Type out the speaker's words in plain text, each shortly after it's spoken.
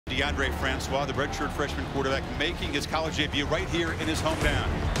Deondre Francois, the redshirt freshman quarterback, making his college debut right here in his hometown.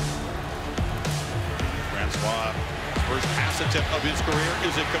 Francois, first pass attempt of his career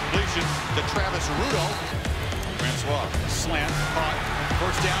is a completion to Travis Rudolph. Francois, slant, caught,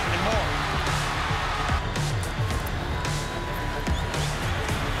 first down and more.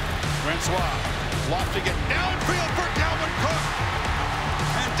 Francois, lofting it downfield for Dalvin Cook.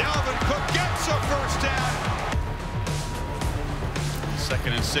 And Dalvin Cook gets a first down.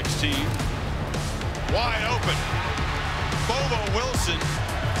 2nd and 16. Wide open. Bobo Wilson.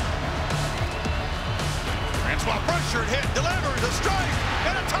 Francois pressured, hit, delivers a strike,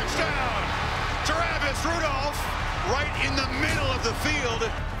 and a touchdown. Travis Rudolph right in the middle of the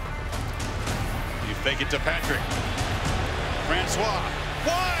field. You fake it to Patrick. Francois,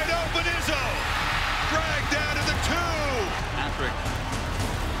 wide open Izzo. Dragged down to the 2. Patrick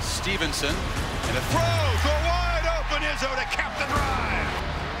Stevenson, and a throw for wide open Izzo to cap the drive.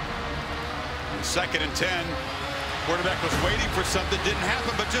 2nd and 10. Quarterback was waiting for something, didn't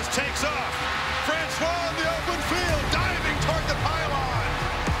happen, but just takes off. Francois in the open field, diving toward the pylon.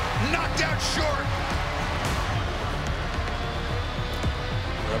 Knocked out short.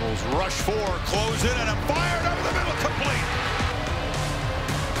 Rebels rush 4, close in, and a fired over the middle, complete.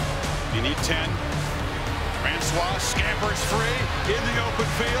 You need 10. Francois scampers free in the open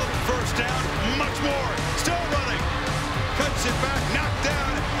field. First down, much more. Still running. Cuts it back, knocked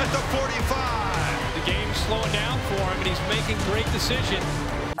down at the 45. The game's slowing down for him, and he's making great decisions.